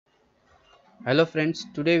Hello friends,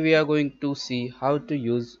 today we are going to see how to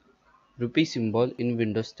use rupee symbol in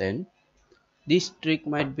Windows 10. This trick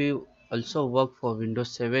might be also work for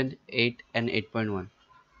Windows 7, 8 and 8.1.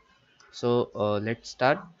 So let's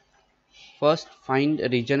start. First find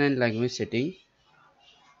region and language setting.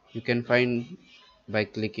 You can find by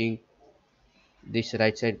clicking this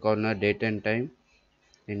right side corner date and time.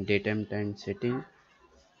 In date and time setting,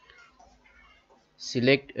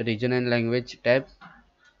 select region and language tab,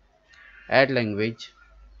 add language,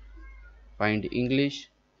 find English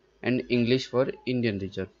and English for Indian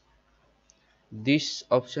region. This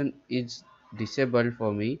option is disabled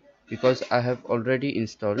for me because I have already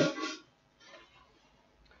installed.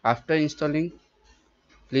 After installing,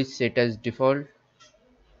 please set as default,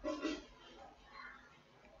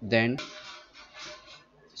 then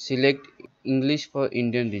select English for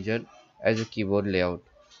Indian region as a keyboard layout.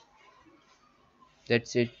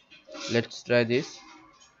 That's it. Let's try this.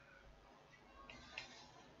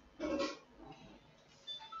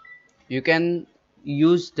 You can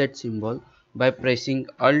use that symbol by pressing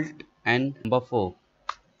Alt and number 4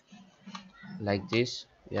 like this.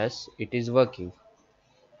 Yes, it is working.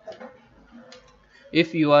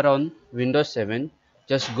 If you are on Windows 7,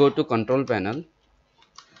 just go to Control Panel,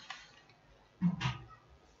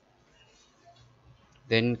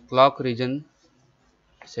 then clock region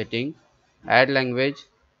setting, add language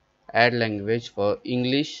for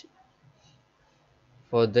English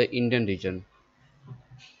for the Indian region.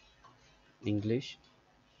 English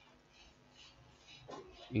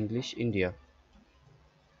India.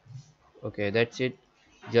 Okay, that's it.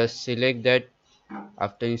 Just select that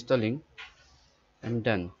after installing and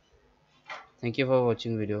done. Thank you for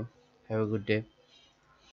watching video. Have a good day.